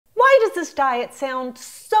this diet sound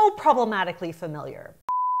so problematically familiar?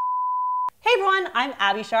 Hey everyone, I'm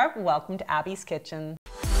Abbey Sharp. Welcome to Abby's Kitchen.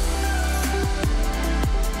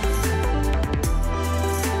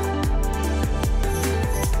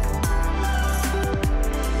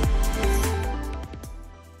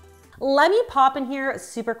 Let me pop in here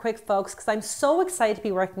super quick, folks, because I'm so excited to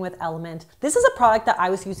be working with Element. This is a product that I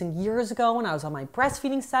was using years ago when I was on my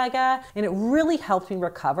breastfeeding saga, and it really helped me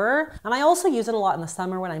recover. And I also use it a lot in the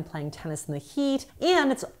summer when I'm playing tennis in the heat,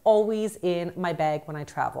 and it's always in my bag when I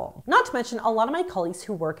travel. Not to mention, a lot of my colleagues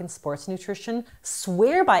who work in sports nutrition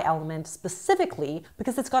swear by Element specifically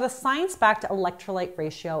because it's got a science-backed electrolyte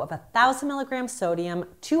ratio of 1,000 milligrams sodium,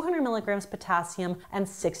 200 milligrams potassium, and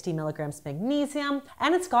 60 milligrams magnesium,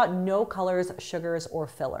 and it's got no colors, sugars, or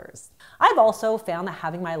fillers. I've also found that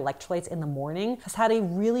having my electrolytes in the morning has had a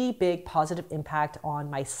really big positive impact on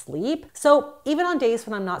my sleep. So even on days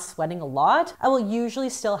when I'm not sweating a lot, I will usually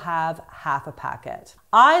still have half a packet.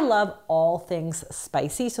 I love all things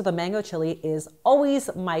spicy, so the mango chili is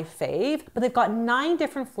always my fave, but they've got 9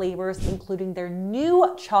 different flavors, including their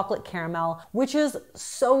new chocolate caramel, which is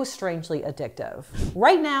so strangely addictive.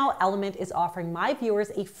 Right now, Element is offering my viewers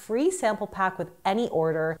a free sample pack with any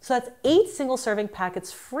order, so that's 8 single serving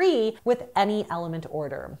packets free with any Element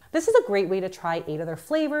order. This is a great way to try 8 other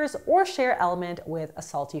flavors or share Element with a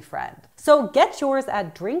salty friend. So get yours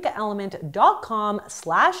at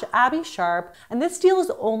drinkelement.com/Abbey Sharp, and this deal is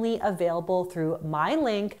only available through my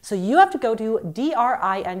link. So you have to go to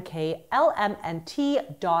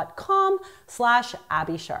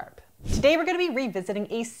drinklmnt.com/Abbey Sharp. Today we're going to be revisiting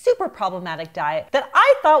a super problematic diet that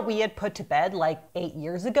I thought we had put to bed like 8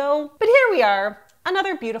 years ago, but here we are.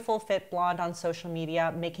 Another beautiful fit blonde on social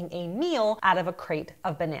media making a meal out of a crate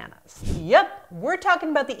of bananas. Yep, we're talking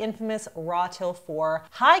about the infamous Raw Till 4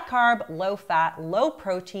 high carb, low fat, low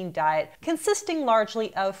protein diet consisting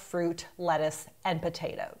largely of fruit, lettuce, and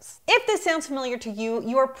potatoes. If this sounds familiar to you,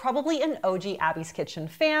 you are probably an OG Abby's Kitchen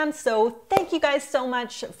fan, so thank you guys so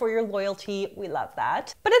much for your loyalty. We love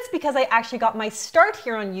that. But it's because I actually got my start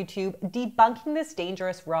here on YouTube debunking this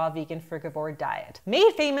dangerous raw vegan frugivore diet,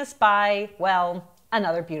 made famous by, well,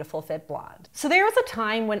 another beautiful fit blonde. So there was a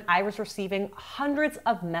time when I was receiving hundreds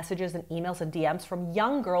of messages and emails and DMs from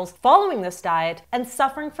young girls following this diet and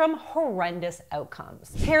suffering from horrendous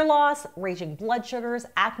outcomes. Hair loss, raging blood sugars,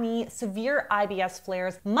 acne, severe IBS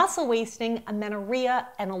flares, muscle wasting, amenorrhea,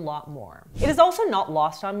 and a lot more. It is also not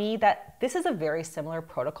lost on me that this is a very similar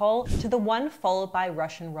protocol to the one followed by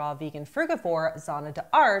Russian raw vegan frugivore Zana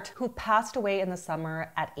d'Art, who passed away in the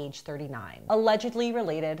summer at age 39, allegedly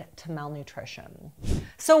related to malnutrition.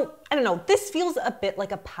 So, I don't know, this feels a bit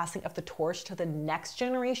like a passing of the torch to the next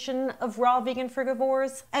generation of raw vegan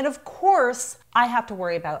frugivores. And of course, I have to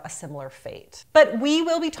worry about a similar fate. But we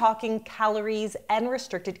will be talking calories and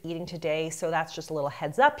restricted eating today, so that's just a little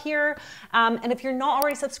heads up here. And if you're not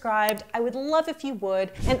already subscribed, I would love if you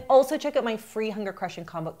would. And also check out my free Hunger Crushing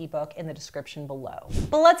Combo ebook in the description below.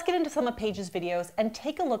 But let's get into some of Paige's videos and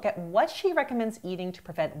take a look at what she recommends eating to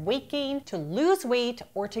prevent weight gain, to lose weight,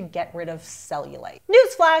 or to get rid of cellulite.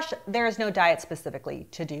 Newsflash, there is no diet specifically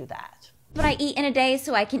to do that. But I eat in a day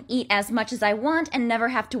so I can eat as much as I want and never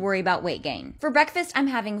have to worry about weight gain. For breakfast, I'm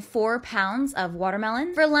having 4 pounds of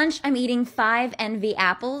watermelon. For lunch, I'm eating 5 Envy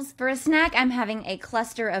apples. For a snack, I'm having a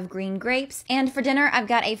cluster of green grapes. And for dinner, I've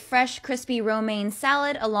got a fresh, crispy romaine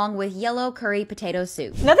salad along with yellow curry potato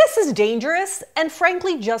soup. Now this is dangerous and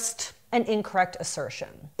frankly just an incorrect assertion.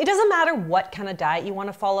 It doesn't matter what kind of diet you want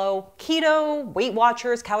to follow, keto, Weight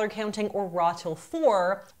Watchers, calorie counting, or Raw Till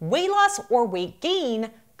 4, weight loss or weight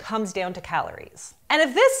gain comes down to calories. And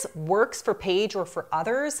if this works for Paige or for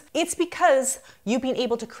others, it's because you've been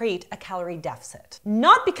able to create a calorie deficit,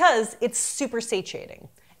 not because it's super satiating.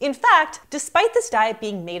 In fact, despite this diet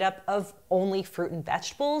being made up of only fruit and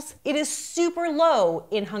vegetables, it is super low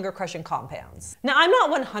in hunger-crushing compounds. Now, I'm not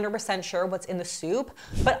 100% sure what's in the soup,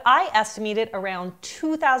 but I estimated around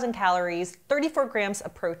 2,000 calories, 34 grams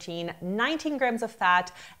of protein, 19 grams of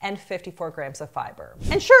fat, and 54 grams of fiber.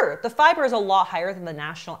 And sure, the fiber is a lot higher than the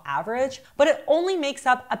national average, but it only makes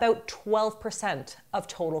up about 12% of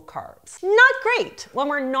total carbs. Not great when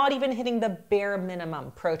we're not even hitting the bare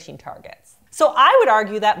minimum protein targets. So I would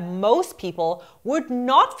argue that most people would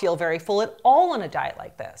not feel very full at all on a diet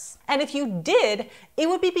like this. And if you did, it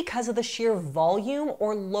would be because of the sheer volume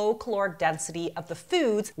or low caloric density of the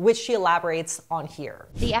foods, which she elaborates on here.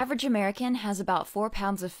 The average American has about 4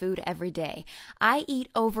 pounds of food every day. I eat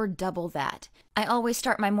over double that. I always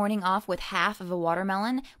start my morning off with half of a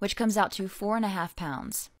watermelon, which comes out to 4.5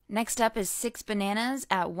 pounds. Next up is 6 bananas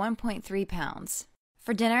at 1.3 pounds.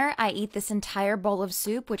 For dinner, I eat this entire bowl of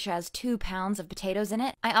soup, which has 2 pounds of potatoes in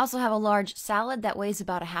it. I also have a large salad that weighs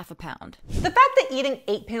about a half a pound. The fact that eating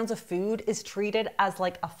 8 pounds of food is treated as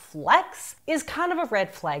like a flex is kind of a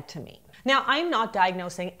red flag to me. Now, I'm not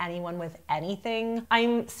diagnosing anyone with anything.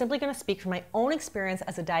 I'm simply gonna speak from my own experience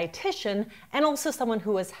as a dietitian and also someone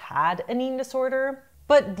who has had an eating disorder.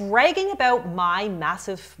 But bragging about my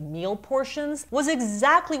massive meal portions was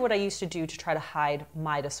exactly what I used to do to try to hide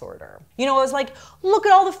my disorder. You know, I was like, look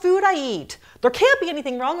at all the food I eat. There can't be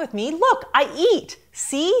anything wrong with me. Look, I eat.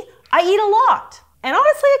 See, I eat a lot. And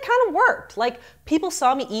honestly, it kind of worked. Like, people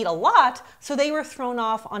saw me eat a lot, so they were thrown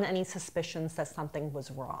off on any suspicions that something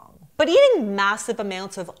was wrong. But eating massive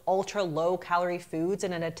amounts of ultra low calorie foods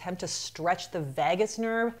in an attempt to stretch the vagus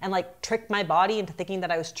nerve and like trick my body into thinking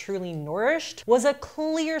that I was truly nourished was a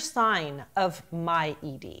clear sign of my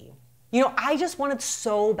ED. You know, I just wanted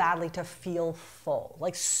so badly to feel full,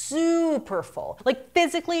 like super full, like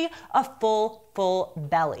physically a full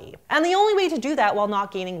belly. And the only way to do that while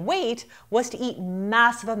not gaining weight was to eat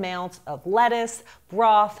massive amounts of lettuce,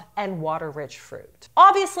 broth, and water-rich fruit.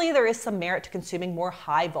 Obviously, there is some merit to consuming more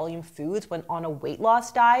high-volume foods when on a weight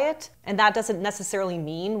loss diet, and that doesn't necessarily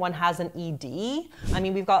mean one has an ED. I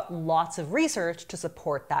mean, we've got lots of research to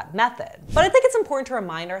support that method. But I think it's important to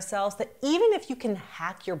remind ourselves that even if you can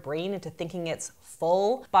hack your brain into thinking it's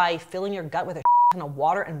full by filling your gut with a ton of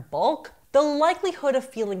water and bulk, the likelihood of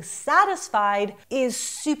feeling satisfied is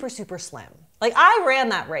super slim. Like, I ran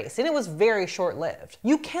that race and it was very short-lived.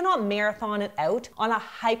 You cannot marathon it out on a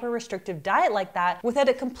hyper-restrictive diet like that without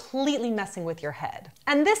it completely messing with your head.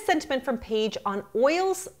 And this sentiment from Paige on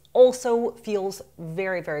oils also feels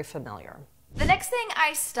very familiar. The next thing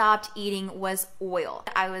I stopped eating was oil.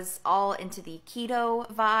 I was all into the keto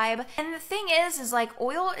vibe. And the thing is like,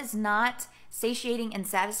 oil is not satiating and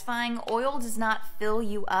satisfying. Oil does not fill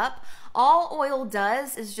you up. All oil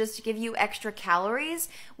does is just give you extra calories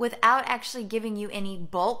without actually giving you any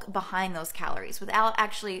bulk behind those calories, without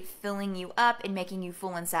actually filling you up and making you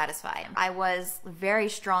full and satisfied. I was very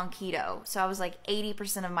strong keto, so I was like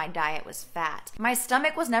 80% of my diet was fat. My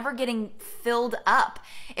stomach was never getting filled up.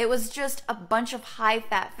 It was just a bunch of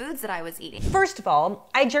high-fat foods that I was eating. First of all,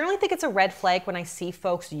 I generally think it's a red flag when I see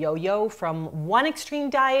folks yo-yo from one extreme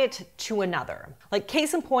diet to another. Like,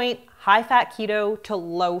 case in point, high-fat keto to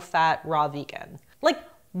low-fat raw vegan. Like,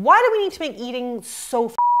 why do we need to make eating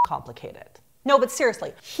so complicated? No, but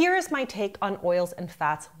seriously, here's my take on oils and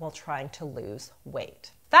fats while trying to lose weight.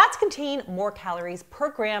 Fats contain more calories per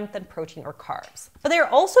gram than protein or carbs, but they are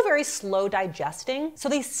also very slow digesting, so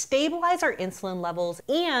they stabilize our insulin levels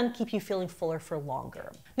and keep you feeling fuller for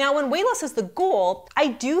longer. Now, when weight loss is the goal, I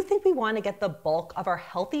do think we want to get the bulk of our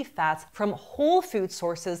healthy fats from whole food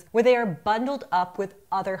sources where they are bundled up with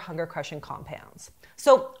other hunger-crushing compounds.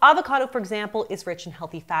 So avocado, for example, is rich in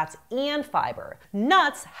healthy fats and fiber.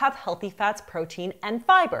 Nuts have healthy fats, protein, and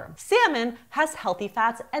fiber. Salmon has healthy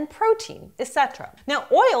fats and protein, etc. Now,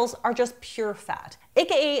 oils are just pure fat,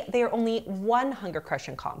 aka they are only one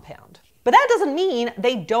hunger-crushing compound. But that doesn't mean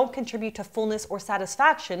they don't contribute to fullness or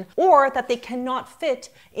satisfaction, or that they cannot fit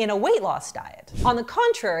in a weight loss diet. On the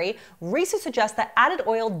contrary, research suggests that added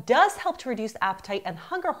oil does help to reduce appetite and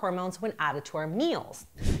hunger hormones when added to our meals.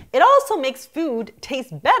 It also makes food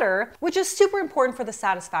taste better, which is super important for the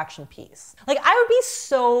satisfaction piece. Like, I would be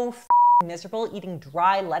so miserable eating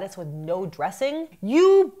dry lettuce with no dressing.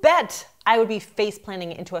 You bet I would be face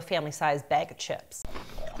planting into a family-sized bag of chips.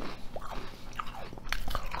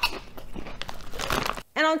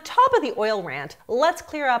 And on top of the oil rant, let's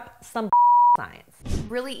clear up some science.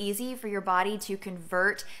 Really easy for your body to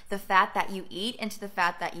convert the fat that you eat into the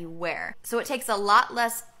fat that you wear. So it takes a lot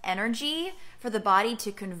less energy for the body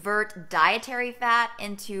to convert dietary fat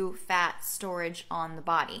into fat storage on the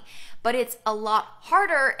body. But it's a lot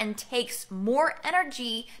harder and takes more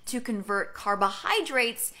energy to convert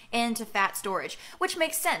carbohydrates into fat storage, which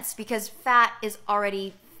makes sense because fat is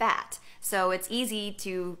already fat. So it's easy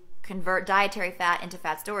to convert dietary fat into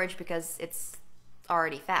fat storage because it's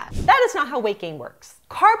already fat. That is not how weight gain works.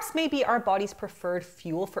 Carbs may be our body's preferred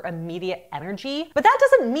fuel for immediate energy, but that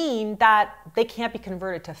doesn't mean that they can't be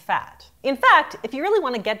converted to fat. In fact, if you really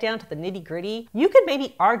want to get down to the nitty-gritty, you could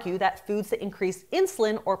maybe argue that foods that increase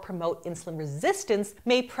insulin or promote insulin resistance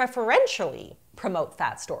may preferentially promote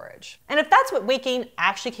fat storage. And if that's what weight gain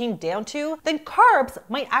actually came down to, then carbs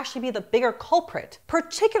might actually be the bigger culprit,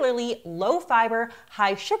 particularly low fiber,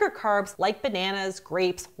 high sugar carbs like bananas,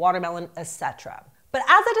 grapes, watermelon, etc. But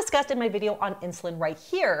as I discussed in my video on insulin right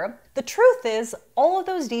here, the truth is all of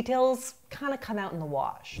those details kind of come out in the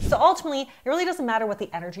wash. So ultimately, it really doesn't matter what the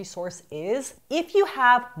energy source is. If you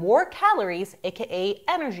have more calories, aka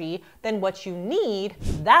energy, than what you need,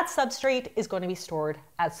 that substrate is going to be stored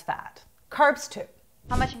as fat. Carbs too.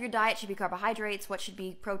 How much of your diet should be carbohydrates, what should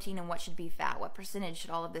be protein, and what should be fat? What percentage should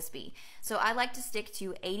all of this be? So I like to stick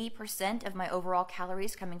to 80% of my overall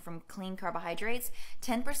calories coming from clean carbohydrates,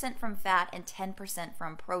 10% from fat, and 10%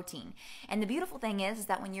 from protein. And the beautiful thing is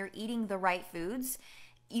that when you're eating the right foods,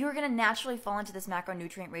 you're going to naturally fall into this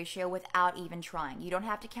macronutrient ratio without even trying. You don't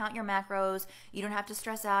have to count your macros. You don't have to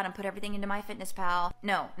stress out and put everything into MyFitnessPal.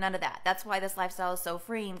 No, none of that. That's why this lifestyle is so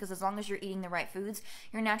freeing, because as long as you're eating the right foods,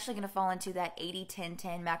 you're naturally going to fall into that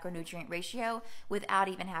 80-10-10 macronutrient ratio without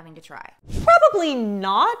even having to try. Probably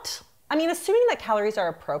not. I mean, assuming that calories are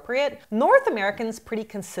appropriate, North Americans pretty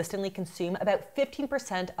consistently consume about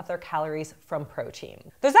 15% of their calories from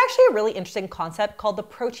protein. There's actually a really interesting concept called the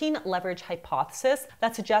protein leverage hypothesis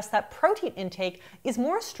that suggests that protein intake is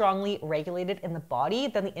more strongly regulated in the body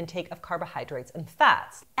than the intake of carbohydrates and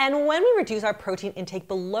fats. And when we reduce our protein intake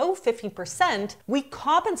below 15%, we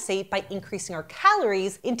compensate by increasing our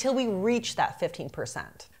calories until we reach that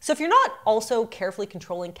 15%. So if you're not also carefully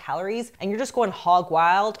controlling calories and you're just going hog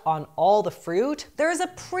wild on all the fruit, there is a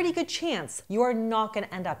pretty good chance you are not going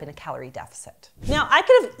to end up in a calorie deficit. Now, I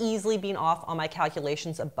could have easily been off on my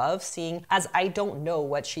calculations above, seeing as I don't know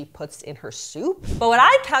what she puts in her soup, but what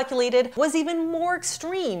I calculated was even more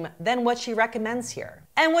extreme than what she recommends here.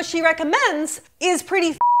 And what she recommends is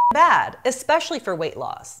pretty bad, especially for weight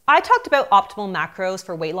loss. I talked about optimal macros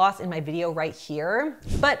for weight loss in my video right here,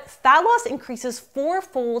 but fat loss increases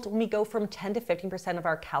fourfold when we go from 10 to 15% of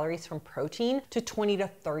our calories from protein to 20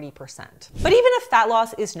 to 30%. But even if fat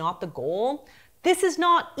loss is not the goal, this is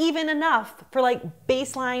not even enough for like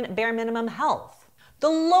baseline bare minimum health. The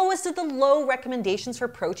lowest of the low recommendations for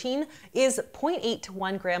protein is 0.8 to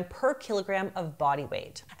 1 gram per kilogram of body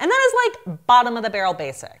weight. And that is like bottom of the barrel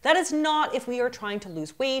basic. That is not if we are trying to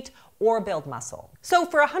lose weight or build muscle. So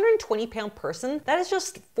for a 120-pound person, that is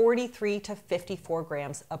just 43 to 54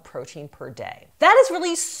 grams of protein per day. That is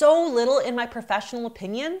really so little in my professional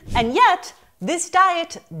opinion, and yet this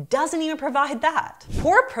diet doesn't even provide that.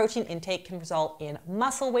 Poor protein intake can result in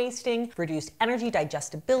muscle wasting, reduced energy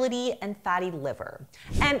digestibility, and fatty liver.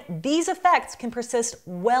 And these effects can persist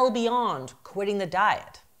well beyond quitting the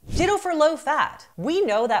diet. Ditto for low fat. We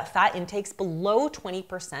know that fat intakes below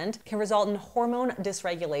 20% can result in hormone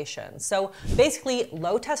dysregulation. So basically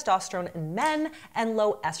low testosterone in men and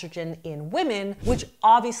low estrogen in women, which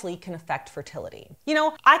obviously can affect fertility. You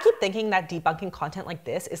know, I keep thinking that debunking content like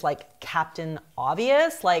this is like Captain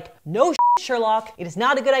Obvious, like no Sherlock, it is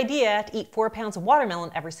not a good idea to eat 4 pounds of watermelon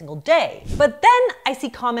every single day. But then I see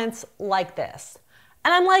comments like this,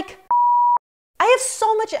 and I'm like, I have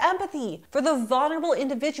so much empathy for the vulnerable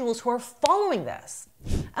individuals who are following this.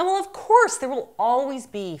 And well, of course, there will always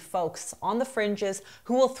be folks on the fringes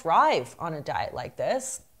who will thrive on a diet like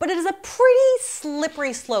this, but it is a pretty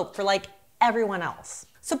slippery slope for like everyone else.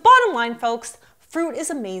 So bottom line, folks, fruit is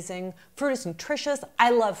amazing, fruit is nutritious, I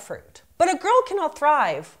love fruit. But a girl cannot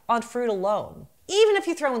thrive on fruit alone, even if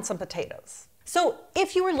you throw in some potatoes. So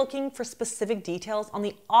if you are looking for specific details on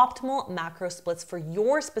the optimal macro splits for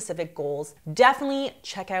your specific goals, definitely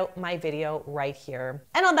check out my video right here.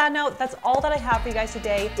 And on that note, that's all that I have for you guys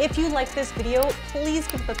today. If you liked this video, please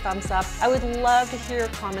give it a thumbs up. I would love to hear your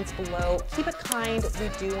comments below. Keep it kind, we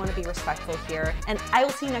do want to be respectful here. And I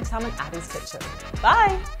will see you next time on Abby's Kitchen.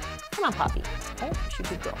 Bye! Come on, Poppy. Oh, she's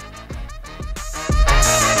a good girl.